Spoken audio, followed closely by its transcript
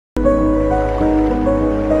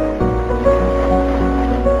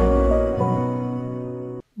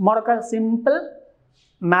మరొక simple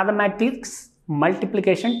mathematics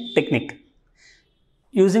multiplication technique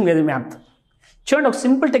using Vedic math. చూడండి, ఒక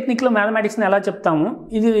సింపుల్ టెక్నిక్లో మ్యాథమెటిక్స్ని ఎలా చెప్తాము,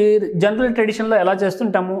 ఇది జనరల్ ట్రెడిషన్లో ఎలా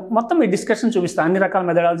చేస్తుంటాము, మొత్తం మీ డిస్కషన్ చూపిస్తాను, అన్ని రకాల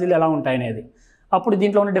మెథడాలజీలు ఎలా ఉంటాయనేది. అప్పుడు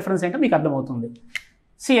దీంట్లో ఉన్న డిఫరెన్స్ ఏంటో మీకు అర్థమవుతుంది.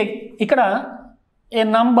 ఇక్కడ ఏ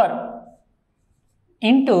number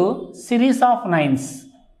into series of nines,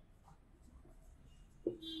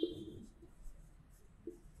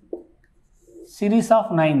 series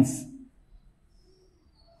of nines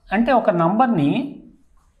అంటే ఒక నంబర్ని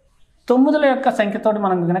 9ల యొక్క సంఖ్యతో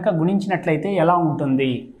మనం కనుక గుణించినట్లయితే ఎలా ఉంటుంది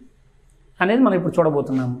అనేది మనం ఇప్పుడు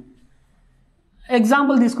చూడబోతున్నాము.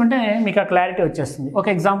 ఎగ్జాంపుల్ తీసుకుంటే మీకు ఆ క్లారిటీ వచ్చేస్తుంది. ఒక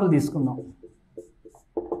ఎగ్జాంపుల్ తీసుకుందాం.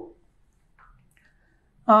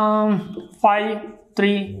 5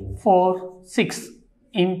 3 4 6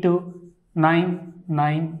 ఇంటూ 9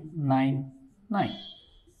 9 9 9.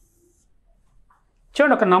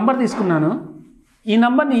 చూడండి, ఒక నంబర్ తీసుకున్నాను. ఈ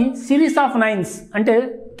నంబర్ని సిరీస్ ఆఫ్ నైన్స్ అంటే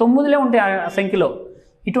 9లే ఉంటాయి ఆ సంఖ్యలో.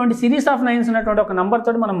 ఇటువంటి సిరీస్ ఆఫ్ నైన్స్ ఉన్నటువంటి ఒక నంబర్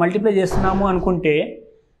తోటి మనం మల్టిప్లై చేస్తున్నాము అనుకుంటే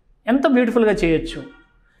ఎంత బ్యూటిఫుల్గా చేయొచ్చు.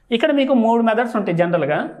 ఇక్కడ మీకు 3 మెథడ్స్ ఉంటాయి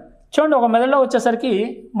జనరల్గా. చూడండి, ఒక మెథడ్లో వచ్చేసరికి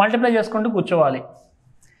మల్టిప్లై చేసుకుంటూ కూర్చోవాలి.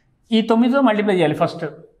 ఈ 9తో మల్టిప్లై చేయాలి ఫస్ట్,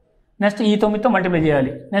 నెక్స్ట్ ఈ 9తో మల్టిప్లై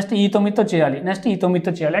చేయాలి, నెక్స్ట్ ఈ 9తో చేయాలి, నెక్స్ట్ ఈ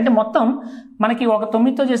 9తో చేయాలి. అంటే మొత్తం మనకి ఒక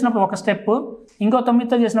 9తో చేసినప్పుడు ఒక స్టెప్, ఇంకో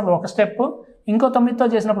 9తో చేసినప్పుడు ఒక స్టెప్, ఇంకో 9తో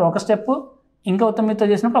చేసినప్పుడు ఒక స్టెప్, ఇంకో 9తో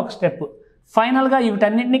చేసినప్పుడు ఒక స్టెప్, ఫైనల్గా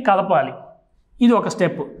వీటన్నింటినీ కలపాలి. ఇది ఒక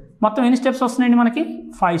స్టెప్. మొత్తం ఎన్ని స్టెప్స్ వస్తున్నాయండి మనకి?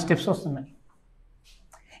 5 స్టెప్స్ వస్తున్నాయి.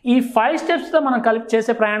 ఈ 5 స్టెప్స్తో మనం కలిపి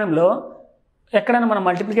చేసే ప్రయాణంలో ఎక్కడైనా మనం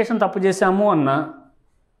మల్టిప్లికేషన్ తప్పు చేసాము అన్నా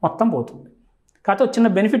మొత్తం పోతుంది. కాకపోతే చిన్న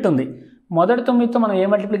బెనిఫిట్ ఉంది. మొదటి 9తో మనం ఏ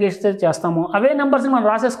మల్టిప్లికేషన్ చేస్తామో అవే నెంబర్స్ని మనం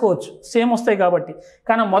రాసేసుకోవచ్చు, సేమ్ వస్తాయి కాబట్టి.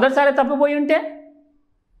 కానీ మొదటిసారి తప్పిపోయి ఉంటే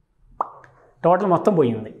టోటల్ మొత్తం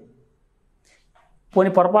పోయింది. పోనీ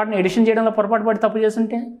పొరపాటుని ఎడిషన్ చేయడంలో పొరపాటు పడి తప్పు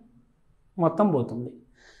చేస్తుంటే మొత్తం పోతుంది.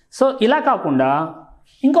 సో ఇలా కాకుండా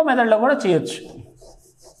ఇంకో మెథడ్లో కూడా చేయొచ్చు.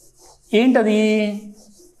 ఏంటది?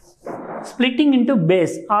 Splitting into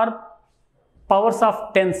base or powers of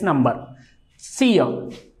tense number. సియో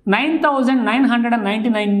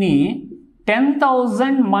 9999ని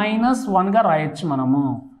 10,000 - 1గా రాయొచ్చు. మనము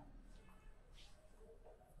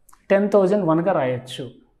 10,001గా రాయొచ్చు.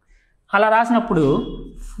 అలా రాసినప్పుడు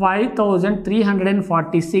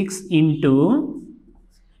 5346 ఇంటూ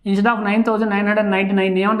ఇన్స్టెడ్ ఆఫ్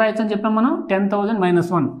 9999 ఏమని రాయొచ్చు అని చెప్పాము మనం? 10,000 -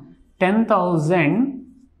 1, 10,000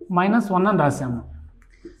 - 1 అని రాసాము.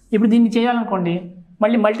 ఇప్పుడు దీన్ని చేయాలనుకోండి,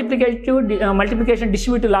 మళ్ళీ మల్టిప్లికేషన్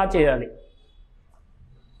డిస్ట్రిబ్యూటివ్ లా చేయాలి,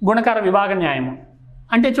 గుణకార విభాగ న్యాయము.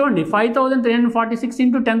 అంటే చూడండి, 5346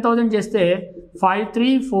 ఇంటూ 10,000 చేస్తే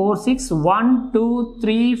 5346 1 2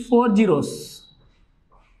 3 4 zeros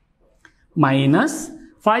మైనస్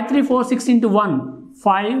 5346 ఇంటూ 1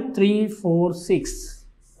 5346.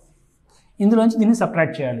 ఇందులోంచి దీన్ని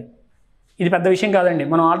సబ్ట్రాక్ట్ చేయాలి. ఇది పెద్ద విషయం కాదండి,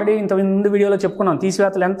 మనం ఆల్రెడీ ఇంత ముందు వీడియోలో చెప్పుకున్నాం.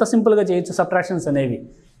 తీసివేతలు ఎంత సింపుల్గా చేయొచ్చు సబ్ట్రాక్షన్స్ అనేవి.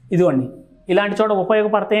 ఇదిగోండి, ఇలాంటి చోట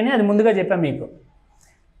ఉపయోగపడతాయని అది ముందుగా చెప్పాను మీకు.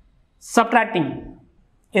 Subtracting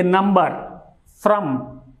A number from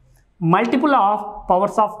multiple of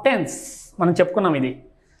powers of tense మనం చెప్పుకున్నాం ఇది.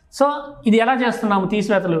 సో ఇది ఎలా చేస్తున్నాము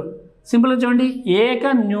తీసివేతలు? సింపుల్గా చూడండి, ఏక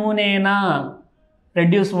న్యూనేనా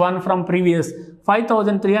రెడ్యూస్ 1 ఫ్రమ్ ప్రీవియస్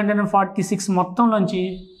 5346 మొత్తంలోంచి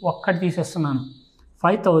ఒక్కటి తీసేస్తున్నాను,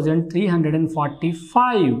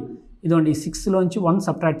 5345. ఇదిగోండి, 6లోంచి 1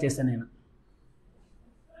 సబ్ట్రాక్ట్ చేశాను నేను.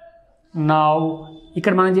 నా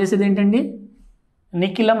ఇక్కడ మనం చేసేది ఏంటండి?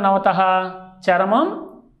 నిఖిలం నవతః చరమం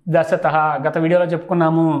దశతః. గత వీడియోలో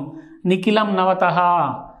చెప్పుకున్నాము. నిఖిలం నవతః,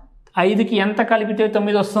 5కి ఎంత కలిపితే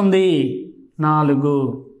 9 వస్తుంది? 4.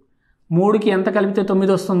 3కి ఎంత కలిపితే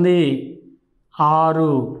 9 వస్తుంది? 6.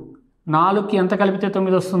 4కి ఎంత కలిపితే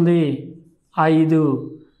 9 వస్తుంది? 5.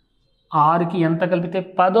 6కి ఎంత కలిపితే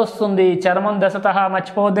 10 వస్తుంది? చరమం దశతః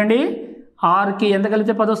మర్చిపోవద్దండి. 6కి ఎంత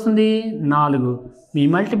కలిపితే 10 వస్తుంది? 4. మీ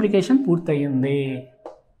మల్టిప్లికేషన్ పూర్తయింది.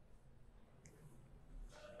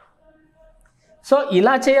 సో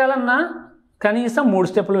ఇలా చేయాలన్నా కనీసం 3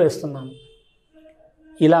 స్టెప్పులు వేస్తున్నాను.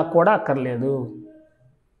 ఇలా కూడా అక్కర్లేదు.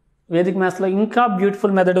 వేదిక్ మ్యాథ్స్లో ఇంకా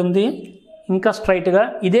బ్యూటిఫుల్ మెథడ్ ఉంది. ఇంకా స్ట్రైట్గా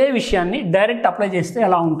ఇదే విషయాన్ని డైరెక్ట్ అప్లై చేస్తే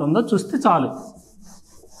ఎలా ఉంటుందో చూస్తే చాలు.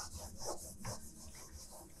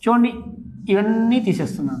 చూడండి, ఇవన్నీ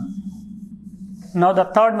తీసేస్తున్నాను. Now the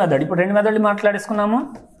third method. ఇప్పుడు 2 మెథడ్లు మాట్లాడేసుకున్నాము.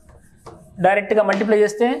 డైరెక్ట్గా మల్టిప్లై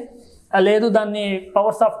చేస్తే లేదు, దాన్ని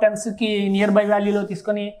పవర్స్ ఆఫ్ టెన్స్కి నియర్ బై వాల్యూలో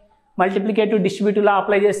తీసుకొని మల్టిప్లికేటివ్ డిస్ట్రిబ్యూటివ్లా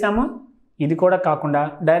అప్లై చేస్తాము. ఇది కూడా కాకుండా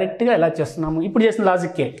డైరెక్ట్గా ఎలా చేస్తున్నాము? ఇప్పుడు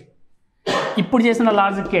చేసిన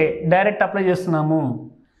లాజిక్కే డైరెక్ట్ అప్లై చేస్తున్నాము.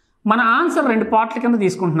 మన ఆన్సర్ 2 పార్ట్ల కింద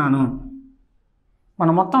తీసుకుంటున్నాను. మన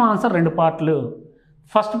మొత్తం ఆన్సర్ 2 పార్ట్లు.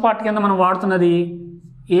 ఫస్ట్ పార్ట్ కింద మనం వాడుతున్నది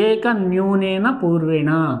ఏక న్యూనేన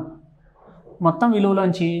పూర్వేణ మొత్తం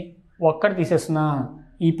విలువలోంచి ఒక్కటి తీసేస్తున్నా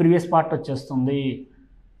ఈ ప్రీవియస్ పార్ట్ వచ్చేస్తుంది.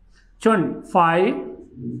 చూడండి 5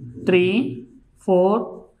 3 4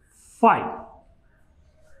 5.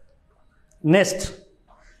 నెక్స్ట్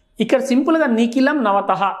ఇక్కడ సింపుల్గా నిఖిలం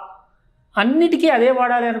నవతః అన్నిటికీ అదే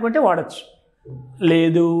వాడాలి అనుకుంటే వాడచ్చు.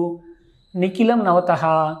 లేదు నిఖిలం నవతః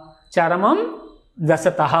చరమం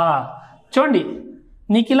దశతః. చూడండి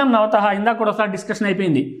నిఖిలం నవతః ఇందాక కూడా ఒకసారి డిస్కషన్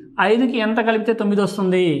అయిపోయింది. 5కి ఎంత కలిపితే 9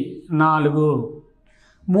 వస్తుంది? 4.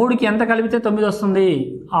 3కి ఎంత కలిపితే 9 వస్తుంది?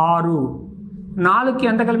 6. 4కి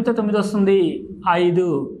ఎంత కలిపితే 9 వస్తుంది? 5.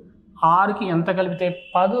 6కి ఎంత కలిపితే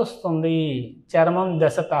 10 వస్తుంది? చరమం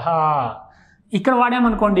దశతః. ఇక్కడ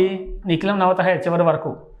వాడామనుకోండి నిఖిలం నవతః చివరి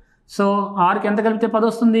వరకు. సో 6కి ఎంత కలిపితే 10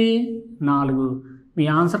 వస్తుంది? 4. మీ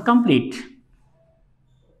ఆన్సర్ కంప్లీట్.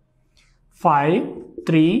 5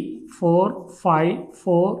 3 4 5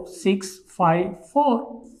 4 6 5 4.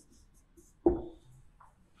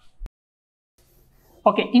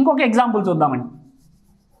 ఓకే, ఇంకొక ఎగ్జాంపుల్ చూద్దామండి.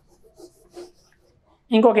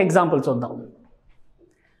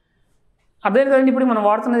 అదే కదండి ఇప్పుడు మనం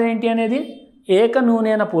వాడుతున్నది ఏంటి అనేది ఏక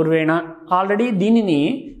నూనేన పూర్వేణ. ఆల్రెడీ దీనిని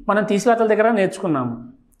మనం తీసివేతల దగ్గర నేర్చుకున్నాము.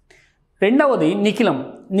 రెండవది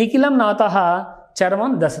నిఖిలం నవతః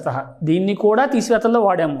చరమం దశతః. దీన్ని కూడా తీసివేతల్లో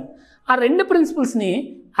వాడాము. ఆ రెండు ప్రిన్సిపల్స్ని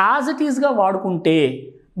యాజ్ ఇట్ ఈస్గా వాడుకుంటే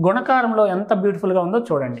గుణకారంలో ఎంత బ్యూటిఫుల్గా ఉందో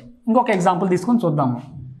చూడండి. ఇంకొక ఎగ్జాంపుల్ తీసుకొని చూద్దాము.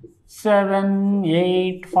 7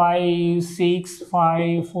 8 5 6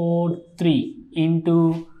 5 4 3 ఇంటూ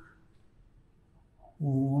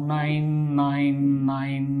 9 9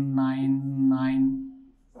 9 9 9.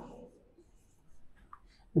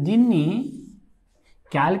 దీన్ని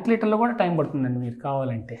క్యాలిక్యులేటర్లో కూడా టైం పడుతుందండి. మీరు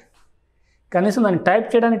కావాలంటే కనీసం దాన్ని టైప్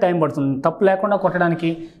చేయడానికి టైం పడుతుంది, తప్పు లేకుండా కొట్టడానికి.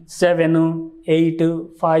 7 8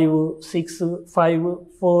 5 6 5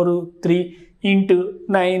 4 3 ఇంటూ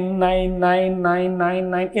 9 9 9 9 9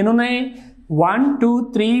 9. ఎన్ని ఉన్నాయి? 1 2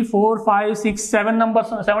 3 4 5 6 7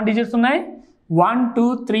 నంబర్స్, 7 డిజిట్స్ ఉన్నాయి. 1 2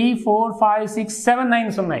 3 4 5 6 7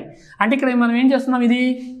 9s ఉన్నాయి. అంటే ఇక్కడ మనం ఏం చేస్తున్నాం? ఇది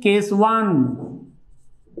కేస్ 1.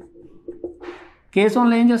 కేస్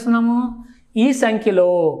 1లో ఏం చేస్తున్నాము? ఈ సంఖ్యలో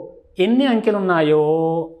ఎన్ని అంకెలు ఉన్నాయో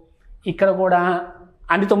ఇక్కడ కూడా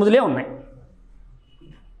అన్ని 9లే ఉన్నాయి.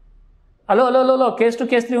 Hello hello hello case 2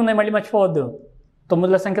 case 3 ఉన్నాయి, మళ్ళీ మర్చిపోవద్దు.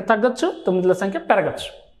 9ల సంఖ్య తగ్గచ్చు, 9ల సంఖ్య పెరగచ్చు.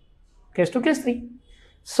 Case 2 case 3.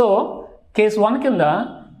 సో కేస్ 1 కింద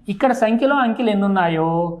ఇక్కడ సంఖ్యలో అంకెలు ఎన్ని ఉన్నాయో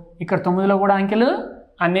ఇక్కడ 9లో కూడా అంకెలు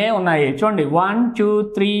అనే ఉన్నాయి. చూడండి 1 2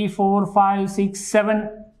 3 4 5 6 7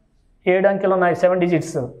 7 అంకెలు ఉన్నాయి, 7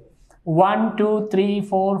 డిజిట్స్. 1 2 3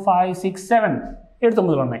 4 5 6 7 7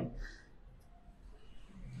 9లు ఉన్నాయి.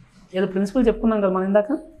 ఏదో ప్రిన్సిపల్ చెప్పుకున్నాం కదా మనం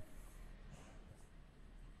ఇందాక,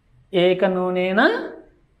 ఏక నూనేన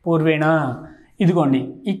పూర్వేణ. ఇదిగోండి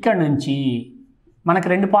ఇక్కడ నుంచి మనకు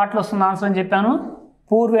 2 పార్ట్లు వస్తున్న ఆన్సర్ అని చెప్పాను.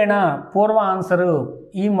 పూర్వేణ పూర్వ ఆన్సరు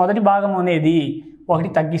ఈ మొదటి భాగం అనేది 1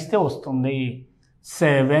 తగ్గిస్తే వస్తుంది.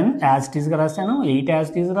 7 యాజ్ ఇట్ ఈస్గా రాశాను, 8 యాజ్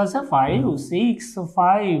ఇట్ ఈస్గా రాసా, 5 6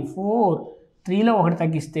 5 4 3లో 1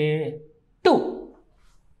 తగ్గిస్తే 2.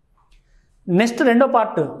 నెక్స్ట్ రెండో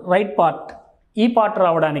పార్ట్ రైట్ పార్ట్. ఈ పార్ట్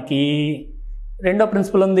రావడానికి రెండో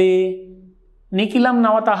ప్రిన్సిపల్ ఉంది. నిఖిలం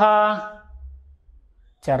నవతః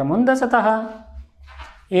చరమం దశతః.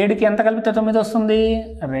 7కి ఎంత కలిపితే 9 వస్తుంది?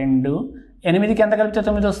 2. 8కి ఎంత కలిపితే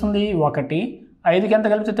 9 వస్తుంది? 1. 5కి ఎంత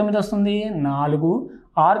కలిపితే 9 వస్తుంది? 4.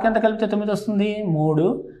 6కి ఎంత కలిపితే 9 వస్తుంది? 3.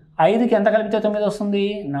 5కి ఎంత కలిపితే 9 వస్తుంది?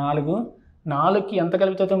 4. 4కి ఎంత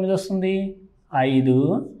కలిపితే 9 వస్తుంది? 5.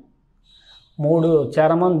 3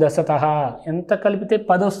 చరమం దశతః. ఎంత కలిపితే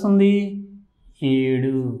 10 వస్తుంది?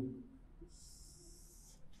 7.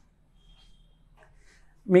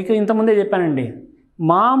 మీకు ఇంతకుముందే చెప్పానండి,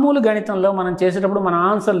 మామూలు గణితంలో మనం చేసేటప్పుడు మన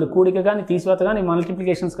ఆన్సర్లు కూడిక కానీ తీసివేత కానీ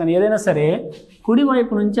మల్టిప్లికేషన్స్ కానీ ఏదైనా సరే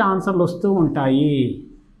కుడివైపు నుంచి ఆన్సర్లు వస్తూ ఉంటాయి.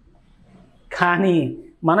 కానీ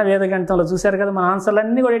మన వేద గణితంలో చూశారు కదా, మన ఆన్సర్లు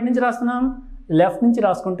అన్నీ కూడా ఎటు నుంచి రాస్తున్నాం? లెఫ్ట్ నుంచి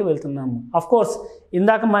రాసుకుంటూ వెళ్తున్నాము. అఫ్కోర్స్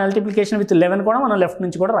ఇందాక మల్టిప్లికేషన్ విత్ 11 కూడా మనం లెఫ్ట్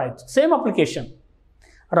నుంచి కూడా రాయొచ్చు. సేమ్ అప్లికేషన్,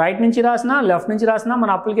 రైట్ నుంచి రాసినా లెఫ్ట్ నుంచి రాసినా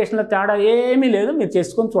మన అప్లికేషన్లో తేడా ఏమీ లేదు, మీరు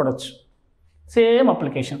చేసుకొని చూడొచ్చు. Same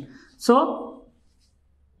application. సో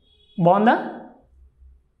బాగుందా?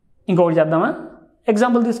 ఇంకొకటి చేద్దామా?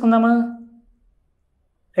 ఎగ్జాంపుల్ తీసుకుందామా?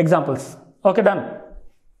 Examples. Okay, done.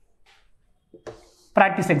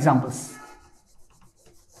 Practice examples.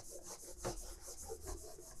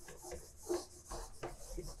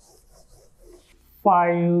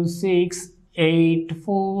 Five, 6, 8,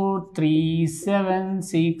 4, 3, 7,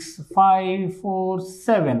 6, 5, 4,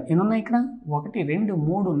 7. ఎన్ని ఉన్నాయి ఇక్కడ? 1 2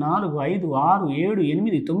 3 4 5 6 7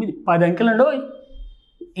 8 9 10 అంకెలండి.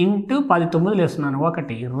 ఇంటూ 10 9లు వేస్తున్నాను. 1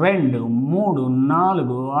 2 3 4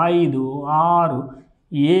 5 6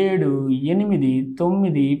 7 8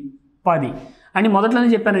 9 10 అని మొదట్లోనే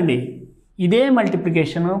చెప్పానండి. ఇదే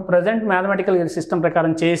మల్టిప్లికేషన్ ప్రజెంట్ మ్యాథమెటికల్ సిస్టమ్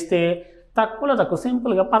ప్రకారం చేస్తే తక్కువలో తక్కువ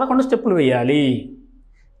సింపుల్గా 11 స్టెప్పులు వేయాలి.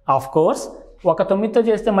 ఆఫ్ కోర్స్ ఒక 9తో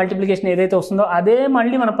చేస్తే మల్టిప్లికేషన్ ఏదైతే వస్తుందో అదే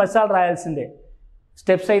మళ్ళీ మనం 10 సార్లు రాయాల్సిందే.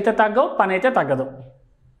 స్టెప్స్ అయితే తగ్గవు, పని అయితే తగ్గదు.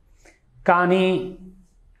 కానీ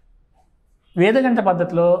వేదగంట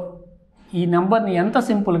పద్ధతిలో ఈ నెంబర్ని ఎంత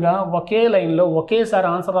సింపుల్గా ఒకే లైన్లో ఒకేసారి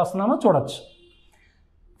ఆన్సర్ రాస్తున్నామో చూడొచ్చు.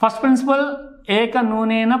 ఫస్ట్ ప్రిన్సిపల్ ఏక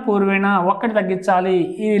నూనెన పూర్వేణ, ఒక్కటి తగ్గించాలి.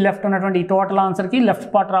 ఈ లెఫ్ట్ ఉన్నటువంటి ఈ టోటల్ ఆన్సర్కి లెఫ్ట్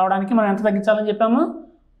పార్ట్ రావడానికి మనం ఎంత తగ్గించాలని చెప్పాము?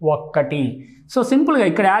 1. సో సింపుల్గా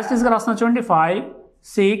ఇక్కడ యాస్టీస్గా రాస్తున్నా చూడండి. 5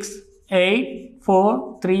 6 8 4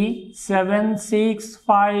 3 7 6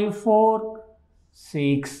 5 4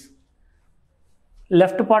 6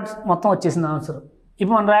 లెఫ్ట్ పార్ట్ మొత్తం వచ్చేసింది ఆన్సర్.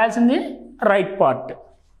 ఇప్పుడు మనం రాయాల్సింది right part.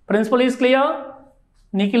 Principle is clear.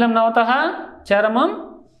 నిఖిలం నవతః చరమం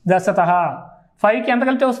దశతః. 5కి ఎంత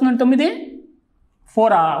కలిపితే వస్తుందండి? 9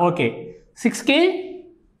 4 ఓకే. 6కి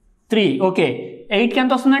 3 ఓకే. 8కి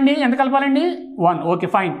ఎంత వస్తుందండి? ఎంత కలపాలండి? 1 ఓకే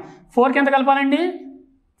ఫైన్. 4కి ఎంత కలపాలండి?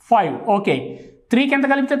 5 ఓకే. 3కి ఎంత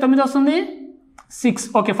కలిపితే 9 వస్తుంది? 6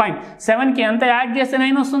 ఓకే ఫైన్. 7కి ఎంత యాడ్ చేస్తే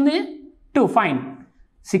 9 వస్తుంది? 2 ఫైన్.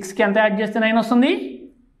 6కి ఎంత యాడ్ చేస్తే 9 వస్తుంది?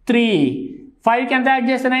 3. 5కి ఎంత యాడ్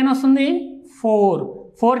చేస్తే 9 వస్తుంది? 4.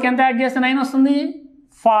 4కి ఎంత యాడ్ చేస్తే 9 వస్తుంది?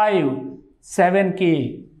 5. 7కి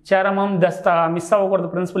చరమం దస్త. మిస్ అవ్వకూడదు.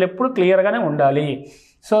 ప్రిన్సిపల్ ఎప్పుడు క్లియర్గానే ఉండాలి.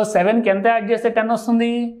 సో 7కి ఎంత యాడ్ చేస్తే 10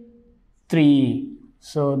 వస్తుంది? 3.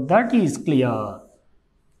 So that is clear.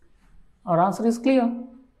 Our answer is clear.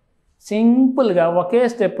 సింపుల్గా ఒకే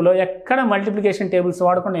స్టెప్లో ఎక్కడ మల్టిప్లికేషన్ టేబుల్స్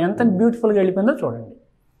వాడకుండా ఎంత బ్యూటిఫుల్గా వెళ్ళిపోయిందో చూడండి.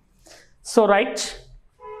 సో రైట్,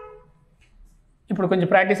 ఇప్పుడు కొంచెం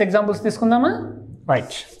ప్రాక్టీస్ ఎగ్జాంపుల్స్ తీసుకుందామా?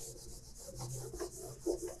 రైట్.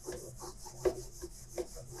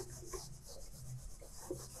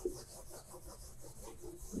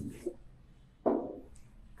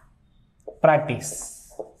 ప్రాక్టీస్.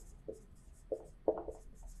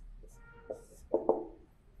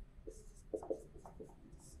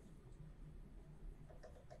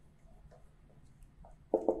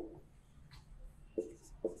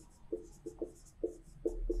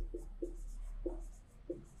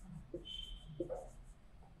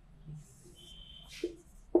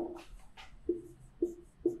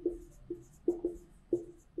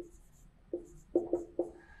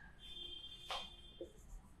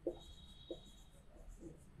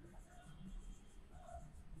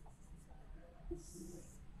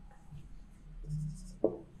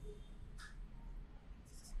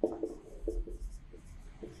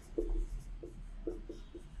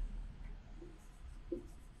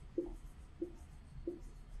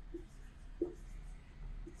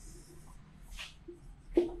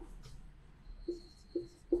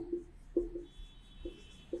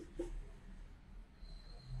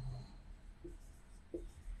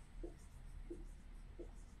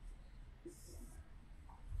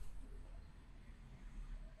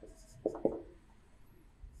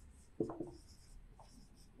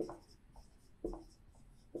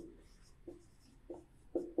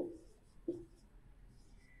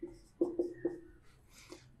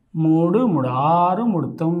 మూడు 3 6 3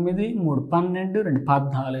 9 3 12 2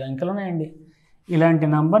 14 అంకెలు ఉన్నాయండి. ఇలాంటి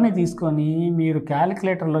నంబర్ని తీసుకొని మీరు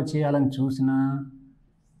క్యాలిక్యులేటర్లో చేయాలని చూసినా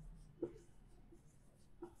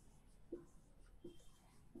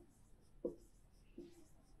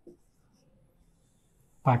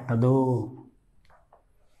పట్టదు.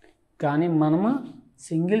 కానీ మనము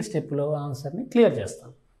సింగిల్ స్టెప్లో ఆన్సర్ని క్లియర్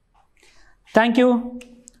చేస్తాం. Thank you.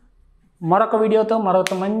 మరొక వీడియోతో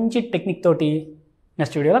మరొక మంచి టెక్నిక్ తోటి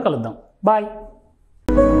నెక్స్ట్ వీడియోలో కలుద్దాం. బాయ్.